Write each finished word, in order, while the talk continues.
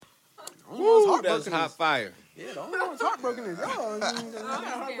That's hot fire. Yeah, the only one that's heartbroken is y'all.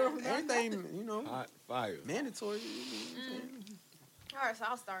 Everything, Hot fire. mandatory. All right, so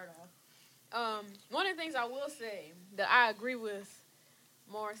I'll start off. One of the things I will say that I agree with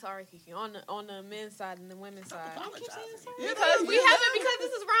more, sorry, Kiki, on the men's side and the women's side. Because because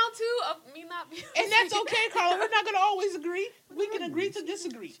this is round 2 of me not being. And that's okay, Carla. We're not gonna always agree. We can agree to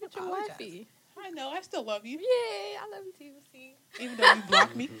disagree. I know. I still love you. Yeah, I love you too. See. Even though you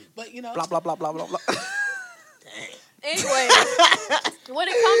blocked me, but Blah blah blah blah blah blah. Anyway, when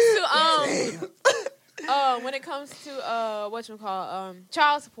it comes to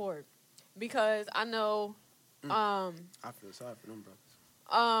child support, because I know I feel sorry for them brothers.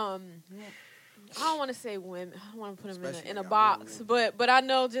 I don't want to say women. I don't want to put them in a box, but I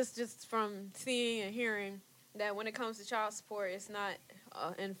know just from seeing and hearing that when it comes to child support, it's not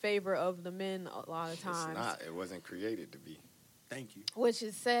in favor of the men a lot of times. It's not. It wasn't created to be. Thank you. Which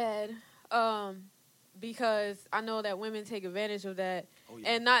is sad, because I know that women take advantage of that,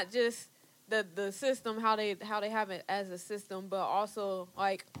 and not just the system, how they have it as a system, but also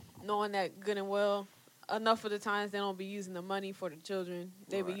like knowing that good and well, enough of the times they don't be using the money for the children.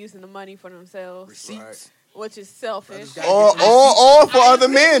 They be using the money for themselves. Receipts. Which is selfish. Or for other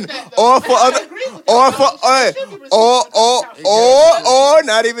men. Or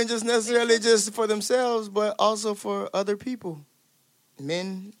not even just necessarily just for themselves, but also for other people.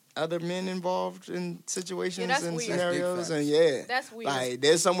 Other men involved in situations and weird. scenarios, and that's weird. Like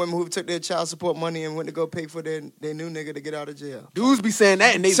there's some women who took their child support money and went to go pay for their new nigga to get out of jail. Dudes be saying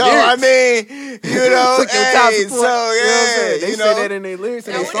that in their So lyrics. I mean, Took their child support. so yeah, they say that in their lyrics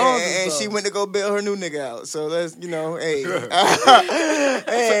and their songs, and she went to go bail her new nigga out. So let's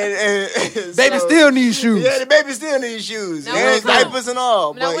baby still needs shoes. Yeah, the baby still needs shoes Now, and diapers and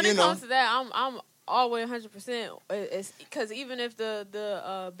all. Now, but when it comes to that, I'm always 100%. It's because even if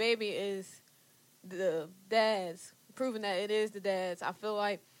the baby is the dad's, proving that it is the dad's, I feel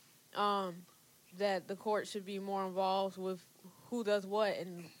like that the court should be more involved with who does what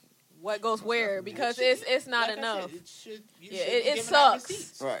and what goes where, because it's not like enough. It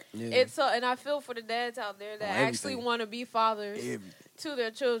sucks. right. Yeah. And I feel for the dads out there that actually want to be fathers to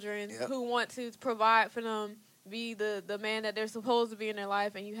their children, who want to provide for them, be the man that they're supposed to be in their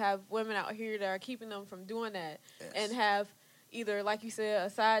life, and you have women out here that are keeping them from doing that, and have either, like you said, a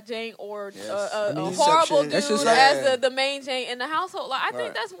side jank or a horrible dude as the main jank in the household. Like, I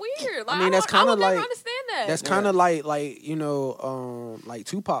think that's weird. Like, I mean, that's kind of like, understand that. That's kind of like like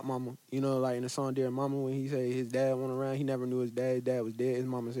Tupac mama, like in the song Dear Mama, when he said his dad went around, he never knew his dad. His dad was dead. His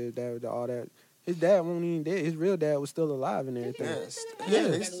mama said his dad was all that. His dad wasn't even dead. His real dad was still alive and everything.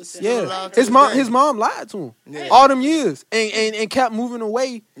 His mom lied to him all them years and kept moving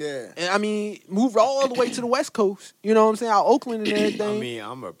away. Yeah, and I mean, moved all the way to the West Coast. You know what I'm saying? Out Oakland and everything. I mean,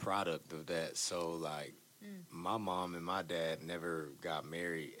 I'm a product of that. So like, my mom and my dad never got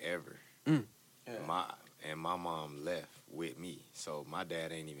married ever. My mom left with me, so my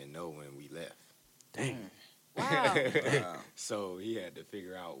dad ain't even know when we left. Dang. Wow. So he had to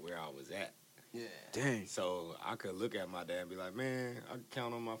figure out where I was at. Yeah. Dang. So I could look at my dad and be like, man, I can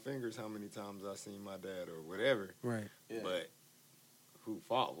count on my fingers how many times I seen my dad or whatever. Right. Yeah. But who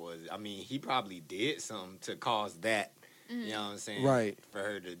fault was it? I mean, he probably did something to cause that. You know what I'm saying? Right. For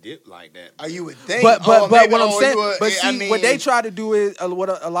her to dip like that. Oh, you would think. But what I'm saying, what they try to do is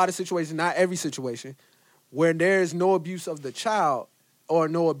what a lot of situations, not every situation, where there is no abuse of the child or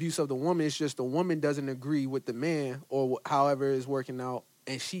no abuse of the woman. It's just the woman doesn't agree with the man or however it's working out,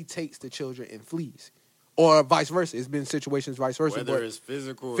 and she takes the children and flees. Or vice versa. It's been situations vice versa. Whether it's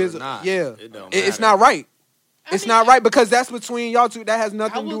physical or not. Yeah. It don't it's matter. not right. It's not right because that's between y'all two. That has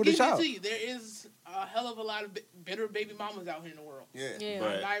nothing to do with the child. I will give it to you. There is a hell of a lot of bitter baby mamas out here in the world. Yeah.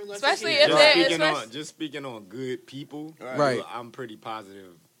 But especially if they're... Just speaking on good people, right. I'm pretty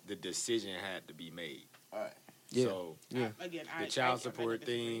positive the decision had to be made. Right. Yeah. So, again, the child support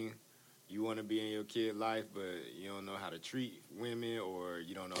thing... You want to be in your kid's life, but you don't know how to treat women, or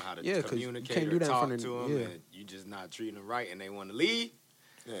you don't know how to communicate or talk to them, and you just not treating them right, and they want to leave.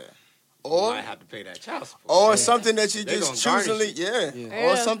 Yeah. Or you might have to pay that child support. Or something that you just choosily,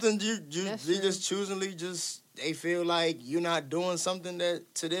 or something you just choosily they feel like you're not doing something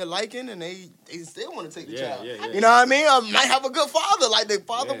that to their liking, and they still want to take the child. You know what I mean? I might have a good father, like the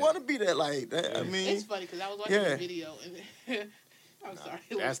father want to be that, like that. I mean, it's funny because I was watching a video and. I'm sorry.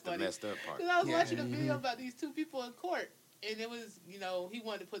 That's the messed up part. Because I was watching a video about these two people in court, and it was, he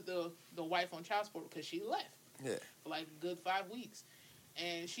wanted to put the wife on child support because she left. Yeah. For like a good 5 weeks.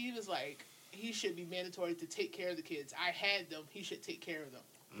 And she was like, he should be mandatory to take care of the kids. I had them. He should take care of them.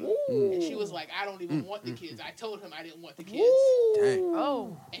 And she was like, I don't even want the kids. I told him I didn't want the kids. Dang.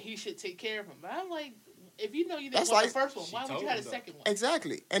 Oh. And he should take care of him. But I'm like, if you know you didn't want the first one, why would you have a second one?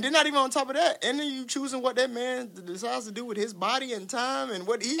 Exactly. And then not even on top of that, and then you choosing what that man decides to do with his body and time and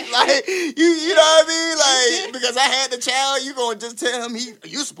what he like. You know what I mean? Like, because I had the child, you gonna just tell him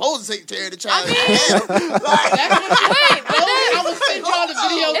you supposed to take care of the child. Wait, I will send y'all the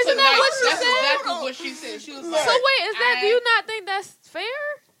video isn't tonight. That what she That's said? exactly what she said. She was like, so wait, is that? Do you not think that's fair?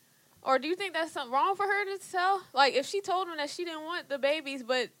 Or do you think that's something wrong for her to tell? Like, if she told him that she didn't want the babies,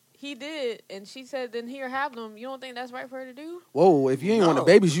 but he did, and she said, then here, have them, you don't think that's right for her to do? Whoa, if you ain't want the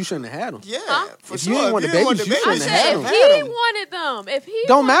babies, you shouldn't have had them. Yeah, for if sure. You ain't want the babies, you shouldn't have had them. If he wanted them, if he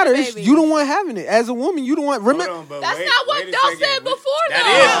don't matter, you don't want having it. As a woman, you don't want, remember. That's not what y'all said before, though. That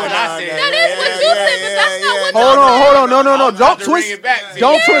is what I said. That is what you said, but that's not what Hold on, no, don't twist,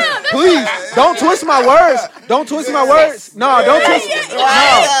 please, don't twist my words. Don't twist my words. No, don't twist, so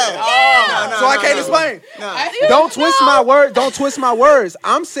I can't explain. Don't twist my words. Don't twist my words.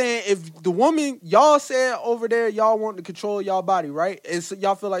 I'm saying if the woman y'all said over there y'all want to control y'all body, right? It's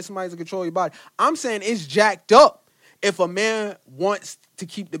y'all feel like somebody's to control your body. I'm saying it's jacked up if a man wants to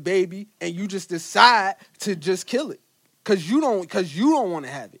keep the baby and you just decide to just kill it because you don't want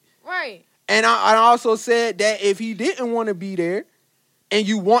to have it, right? And I also said that if he didn't want to be there and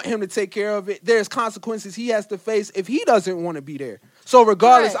you want him to take care of it, there's consequences he has to face if he doesn't want to be there. So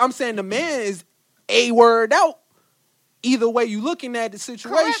regardless, I'm saying the man is a word out. Either way you looking at the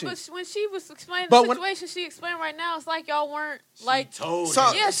situation. Correct, but when she was explaining the situation, she explained right now, it's like y'all weren't like. She told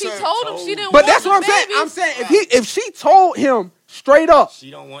him she didn't. But that's what I'm saying. I'm saying if she told him straight up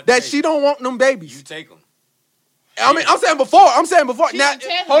she don't want them babies, you take them. I mean, I'm saying before. Now,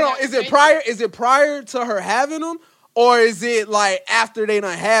 hold on. Is it prior to her having them, or is it like after they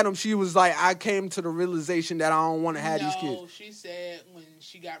done had them? She was like, I came to the realization that I don't want to have these kids. No, she said when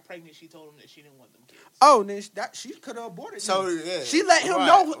she got pregnant, she told him that she didn't want them kids. Oh, then she could have aborted. So yeah, she let him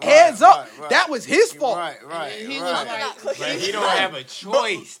know heads up. That was his fault. Right. But he don't have a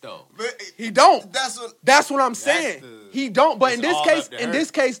choice though. But he don't. That's what I'm saying. He don't. But in this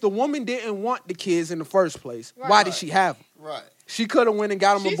case, the woman didn't want the kids in the first place. Right. Why did she have them? Right. She could have went and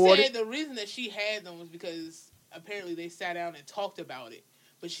got them aborted. She said the reason that she had them was because apparently they sat down and talked about it.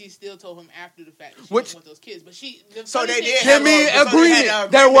 But she still told him after the fact that she didn't want those kids. But so they did have agreement.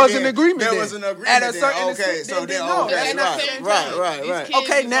 There was an agreement. There was an agreement. At a certain okay, so then right. These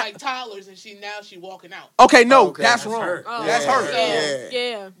kids okay, now like toddlers, and she walking out. Okay, no, that's wrong. That's her.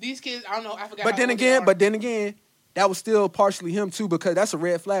 Yeah. These kids, I don't know. I forgot. But then again, that was still partially him too, because that's a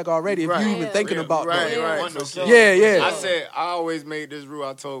red flag already. If you even thinking about that. Yeah. I always made this rule.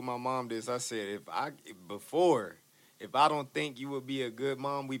 I told my mom this. I said if I don't think you would be a good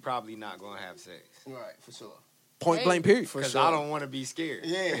mom, we probably not gonna have sex. Right, for sure. Point blank, period. Because I don't want to be scared.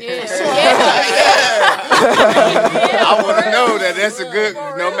 Yeah. I want to know that that's a good.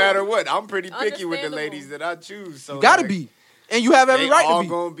 No matter what, I'm pretty picky with the ladies that I choose. So you gotta be, and you have every right to be. All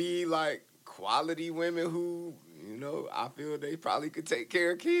gonna be like quality women who. I feel they probably could take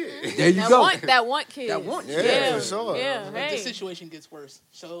care of kids. There you go. That want kids. That want, yeah, for sure. Yeah, but the situation gets worse.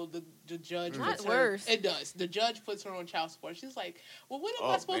 So the judge puts her, worse. It does. The judge puts her on child support. She's like, "Well, what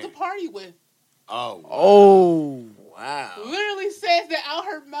am I supposed to party with?" Oh, wow! Literally says that out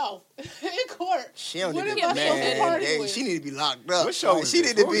her mouth in court. She don't need to be mad. She need to be locked up. What show she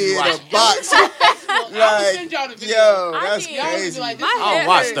need to be in a box. I'll send y'all the video. Yo, that's crazy. Like, I don't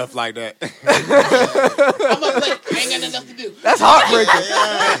watch stuff like that. I'm up late. I ain't got nothing else to do. That's heartbreaking.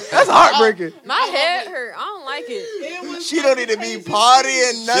 That's heartbreaking. My head hurt. I don't like it. She don't need to be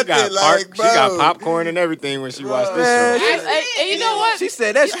partying nothing. She got popcorn and everything when she watched this show. And you know what? She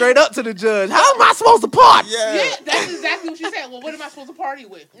said that straight up to the judge. How am I supposed to party? Yeah, that's exactly what she said. Well, what am I supposed to party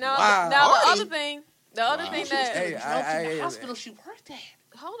with? Now the other thing that the hospital she worked at.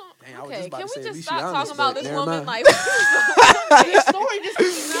 Hold on. Dang, okay, can we just stop honest, talking about this woman? Like, this story just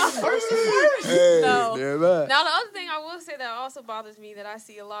gets worse and worse. No. Now the other thing I will say that also bothers me that I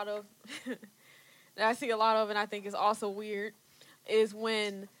see a lot of, and I think is also weird, is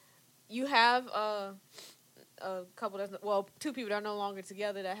when you have a couple two people that are no longer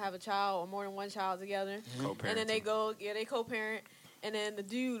together that have a child or more than one child together, and then they co-parent, and then the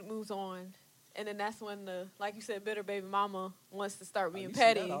dude moves on. And then that's when like you said, bitter baby mama wants to start being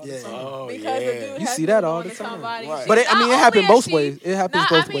petty. Because the dude you has see that all the time. Right. But it happens both ways. It happens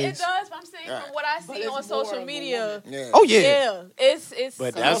both ways. It does, but I'm saying from what I see on social media. Oh yeah. It's.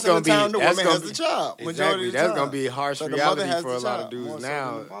 But that's gonna be the woman has the child. Exactly. That's gonna be harsh reality for a lot of dudes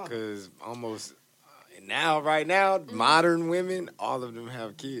now, because almost right now, modern women, all of them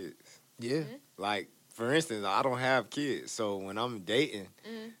have kids. Yeah. Like for instance, I don't have kids, so when I'm dating,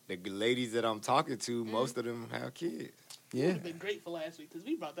 the ladies that I'm talking to, most of them have kids. Yeah, would have been great for last week because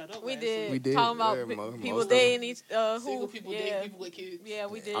we brought that up. We last did. week. We did. Talking about people dating each single people dating people with kids. Yeah,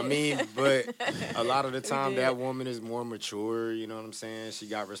 we did. I mean, but a lot of the time that woman is more mature. You know what I'm saying? She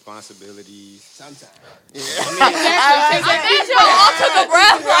got responsibilities. Sometimes. Yeah. I bet y'all all took a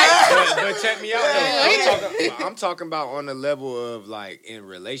breath. But check me out. Though. I'm talking about on the level of like in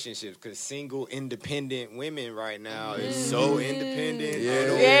relationships, because single, independent women right now is so independent.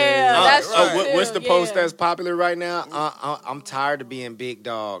 Yeah, that's true. What's the post that's popular right now? I'm tired of being big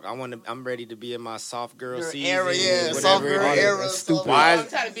dog. I'm ready to be in my soft girl season. Era, soft girl era. Stupid.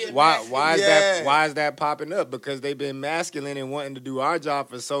 Why is that popping up? Because they've been masculine and wanting to do our job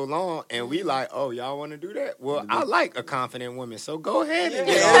for so long, and we like, oh, y'all want to do that? Well, I like a confident woman, so go ahead and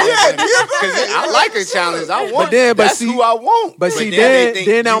get on that. Because I like a challenge. I want. That's who I want. But see,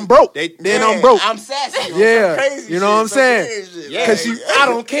 then I'm broke. Then I'm broke. I'm sassy. Yeah, crazy you know what I'm saying? Because I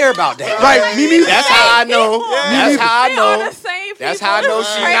don't care about that. Right, me neither. That's how I know. That's how I know. That's how I know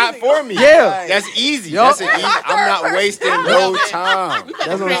she's not for me. Yeah. That's easy. That's an easy. I'm not wasting no time.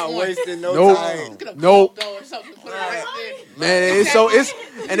 I'm not wasting no time. Nope. Man,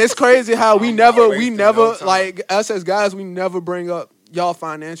 it's crazy how we never like us as guys, we never bring up y'all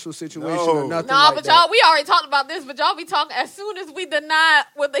financial situation or nothing. Nah, like but that. y'all, we already talked about this, but y'all be talking as soon as we deny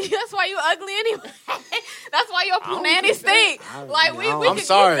that's why you ugly anyway. That's why your punani stink. Like we I'm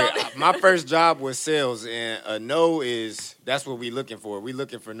sorry. My first job was sales, and a no is that's what we looking for. We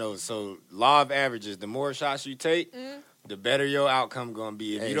looking for no's. So law of averages, the more shots you take, the better your outcome gonna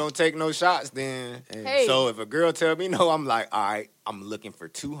be. If you don't take no shots, then so if a girl tell me no, I'm like, all right, I'm looking for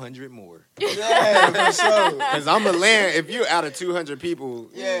 200 more. Yeah, for sure. Because I'm a land. If you're out of 200 people,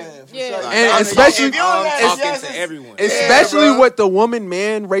 for sure. Like, and especially talking to everyone, especially with the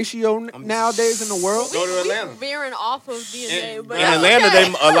woman-man ratio nowadays in the world. Go to Atlanta. Veering off of DNA, In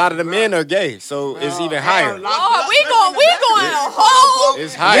Atlanta, a lot of the men are gay, so it's even higher. Oh, we going a whole.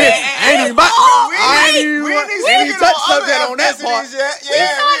 It's higher. I ain't even touched that on that part.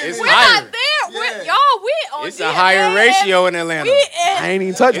 It's we're higher. not there. Y'all, we on It's a higher ratio in Atlanta. I ain't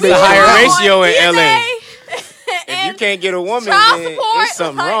even touched It's a higher ratio in LA. If you can't get a woman, then it's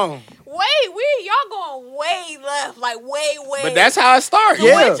something wrong. Y'all going way left, like way. But that's how it starts.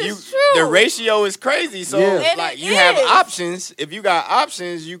 Yeah, which is true. The ratio is crazy. So like you have options. If you got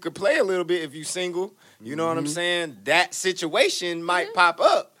options, you could play a little bit. If you single, you know what I'm saying. That situation might pop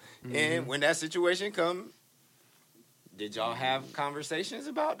up, and when that situation come, did y'all have conversations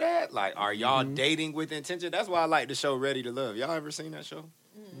about that? Like, are y'all dating with intention? That's why I like the show Ready to Love. Y'all ever seen that show?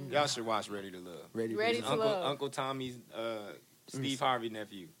 Y'all should watch Ready to Love. Ready to Love. Uncle Tommy's Steve Harvey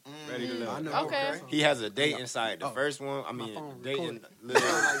nephew. Ready to Love. Okay. He has a dating site. The first one, I mean, dating. Like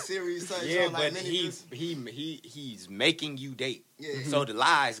series type. Yeah, but he's making you date. So the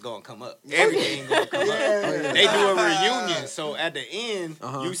lies gonna come up. Everything gonna come up. They do a reunion. So at the end,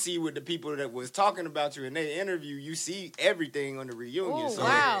 you see with the people that was talking about you in their interview, you see everything on the reunion. Ooh, so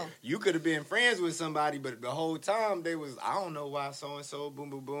wow. You could have been friends with somebody, but the whole time they was, I don't know why so and so, boom,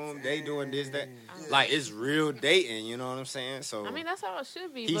 boom, boom. They doing this, that. Like it's real dating. You know what I'm saying? So I mean, that's how it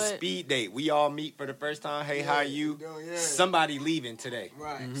should be. he speed date. We all meet for the first time. Hey, how you? Somebody leaving today.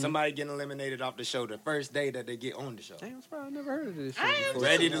 Right. Somebody getting eliminated off the show the first day that they get on the show. Damn, I probably never heard of this show before.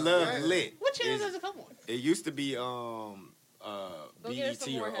 Ready to Love lit. What channel does it come on? It used to be BET or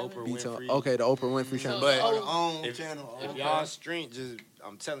Oprah Winfrey. Okay, the Oprah Winfrey channel. But if y'all stream, just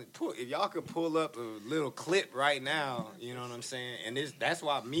I'm telling you, if y'all could pull up a little clip right now, you know what I'm saying? And that's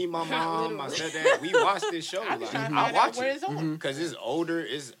why me, my mom, my stepdad, we watch this show. I watch it because it's older.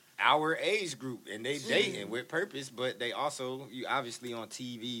 It's our age group, and they dating with purpose, but they also you obviously on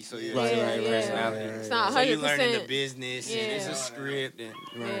TV, so you're personality. It's not 100%. So you're learning the business, and it's a script, and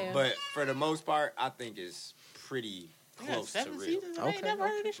but for the most part, I think it's pretty close to real. I ain't never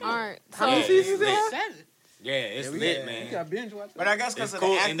heard of this show. All right. How many seasons is that? 7. Yeah, it's lit, man. You got binge watch. But I guess because it's of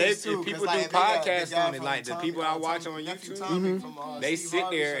cool, the and actors if people do podcasts on it, like the people I watch on YouTube, they sit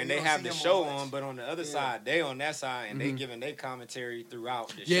there and they have the show on, but on the other side, they on that side, and they giving their commentary throughout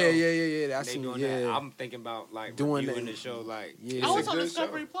the show. Yeah. That's that. I'm thinking about like doing reviewing the show. Like, I was on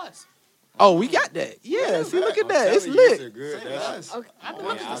Discovery Plus. Oh, we got that. Yeah, see, look at that. It's lit. I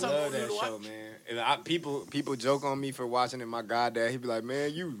love that show, man. And people joke on me for watching it. My goddad, he be like,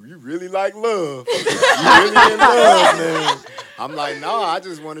 man, you really like love. You really in love, man. I'm like, no, I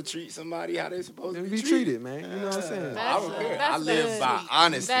just want to treat somebody how they supposed to be treated, man. You know what I'm saying? I don't care. I live by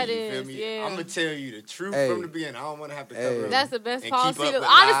honesty. You feel me? Yeah. I'm gonna tell you the truth from the beginning. I don't want to have to cover up. That's the best and policy. keep up with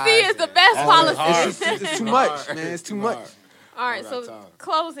Honesty is the best policy. It's too much, man. It's too much. All right, so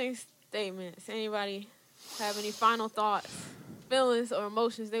closing statements. Anybody have any final thoughts, feelings, or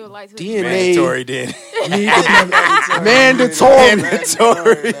emotions they would like to DNA mandatory then.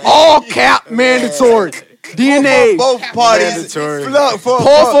 mandatory. All cap mandatory. DNA. For both parties. Look,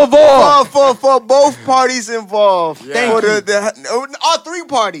 for both parties involved. Yeah. All three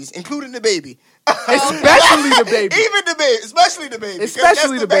parties, including the baby. Especially the baby. Even the baby. Especially the baby.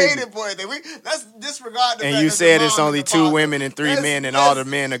 Especially the baby. That's the main important thing. Let's disregard the fact And you that said the it's mom only and the 2 father. women and 3 men, and all the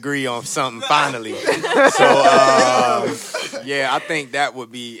men agree on something finally. So, yeah, I think that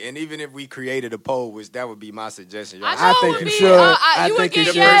would be, and even if we created a poll, which that would be my suggestion. I think you should. I think the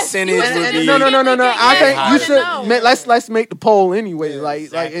percentage would be. No. I think you should. No. Let's make the poll anyway.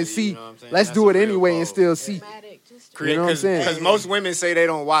 Exactly, and see. you know what I'm saying? Let's That's do a it real anyway poll. and still see. You know what I'm saying? Because most women say they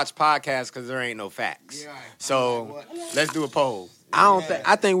don't watch podcasts because there ain't no facts. Yeah. So let's do a poll.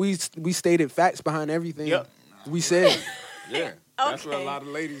 I think we stated facts behind everything. Yep. We said. Yeah. That's what a Okay. lot of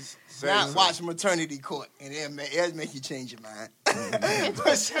ladies say. Not watch Maternity Court, and it'll make you change your mind. It's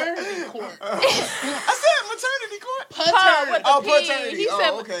paternity court. I said Maternity Court. Paternity. Paternity. He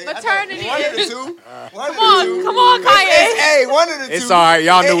said okay. maternity One of the is- two. Come on, Kanye. Hey, one of the two. It's all right.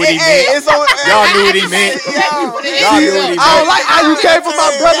 Y'all knew what he meant. Y'all knew what he meant. Y'all knew what he I don't meant. like how you came for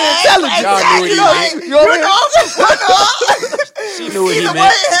my brother intelligence. Y'all knew what he meant. You know what I mean? She knew what he Either way,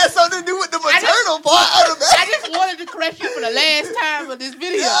 meant. it has something to do with the maternal part of the I just wanted to correct you for the last time of this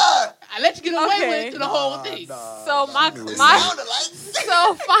video. Yeah. I let you get away Okay. with the whole thing. So my It sounded like.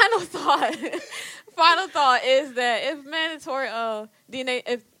 so final thought is that if mandatory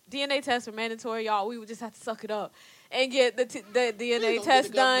DNA tests are mandatory, y'all, we would just have to suck it up and get the DNA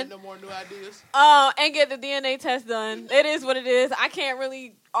test done. No more new ideas. And get the DNA test done. It is what it is. I can't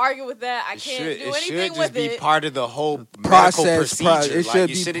really argue with that. I can't do anything with be it. part of the whole Process. procedure. It Like, should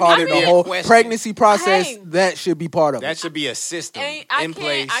you be shouldn't part even of the be a whole question. pregnancy process. Hey. That should be part of That it. should be a system And in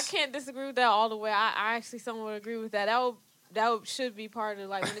place. I can't disagree with that all the way. I actually somewhat would agree with that. That should be part of,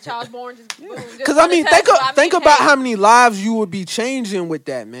 like, when the child's born, just boom. Because I mean, think about how many lives you would be changing with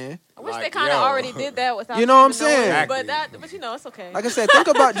that, man. I wish they Like, kind of yo. already did that without. You know what I'm even knowing. saying? Exactly. But you know, it's okay. Like I said,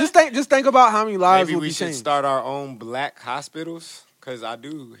 just think about how many lives Maybe would we be should changed. start our own black hospitals. Because I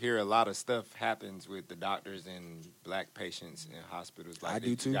do hear a lot of stuff happens with the doctors and black patients in hospitals. Like I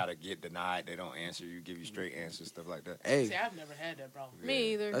do too. You got to get denied. They don't answer you, give you straight answers, stuff like that. Hey, See, I've never had that problem.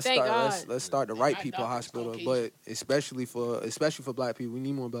 Me either. let's Thank start. God. Let's start the right My people doctor's hospital, Caucasian. but especially for black people, we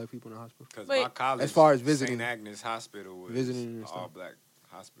need more black people in the hospital. Because Wait. my college, As far as visiting. St. Agnes Hospital was Visiting and stuff. all black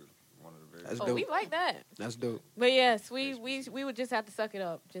hospital. One of the very That's Oh, dope. we like that. That's dope. But yes, we would just have to suck it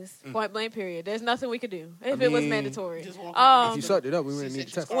up. Just Mm. point blank. Period. There's nothing we could do if it was mean, mandatory. Just walk If you sucked it up, we wouldn't need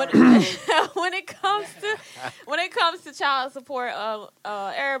to test. When it comes to child support,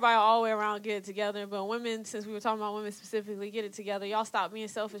 everybody all the way around get it together. But women, since we were talking about women specifically, get it together. Y'all stop being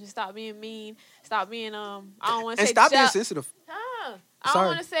selfish and stop being mean. Stop being I don't want to And say stop being sensitive. I don't Sorry.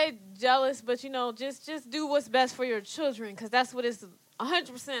 want to say jealous, but just do what's best for your children, because that's what it's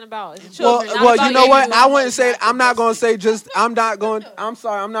 100% about. Is the children. not Well, about you know what? you. I wouldn't say. I'm not gonna say just. I'm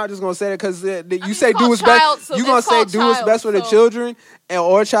sorry. I'm not just gonna say that because you mean, say it's do called what's child, best. so You gonna it's say called do what's child, best for the so- children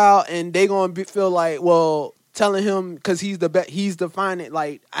or child, and they gonna feel like, well, telling him because he's the finest.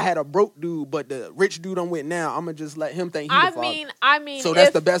 Like, I had a broke dude, but the rich dude I'm with now, I'm gonna just let him think he's the father. I mean, So that's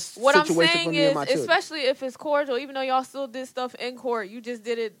if- the best what situation I'm for saying me and is, my children. especially if it's cordial, even though y'all still did stuff in court, you just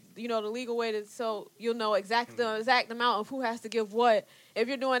did it, the legal way, so you'll know the exact amount of who has to give what. If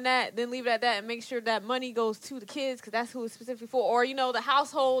you're doing that, then leave it at that and make sure that money goes to the kids, because that's who it's specifically for. Or, the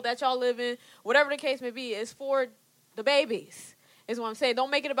household that y'all live in, whatever the case may be, is for the babies, is what I'm saying. Don't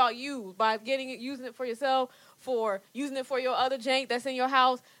make it about you by using it for yourself, for using it for your other jank that's in your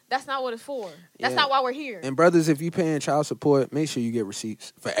house. That's not what it's for. That's not why we're here. And brothers, if you paying child support, make sure you get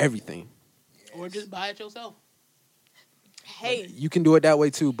receipts for everything. Or just buy it yourself. Hey. You can do it that way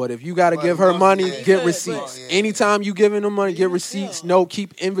too, but if you got to give her money, yeah. get But- receipts. yeah. Anytime you giving them money, get receipts. No,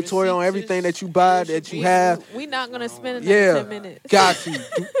 keep inventory on Receipts everything is- that you buy, should that you be- have. We're not going to spend Yeah, another 10 minutes. got you.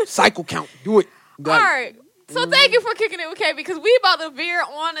 Cycle count, do it. All right. So thank you for kicking it with K, because we about to veer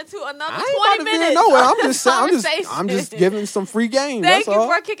on into another I 20 ain't about to be minutes. nowhere. of I'm this just conversation. giving some free game. Thank That's you all.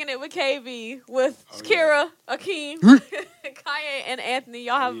 for kicking it with KB, with Kira, Akeem, Kanye, and Anthony.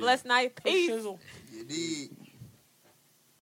 Y'all have a blessed night. Peace. Shizzle. You dig?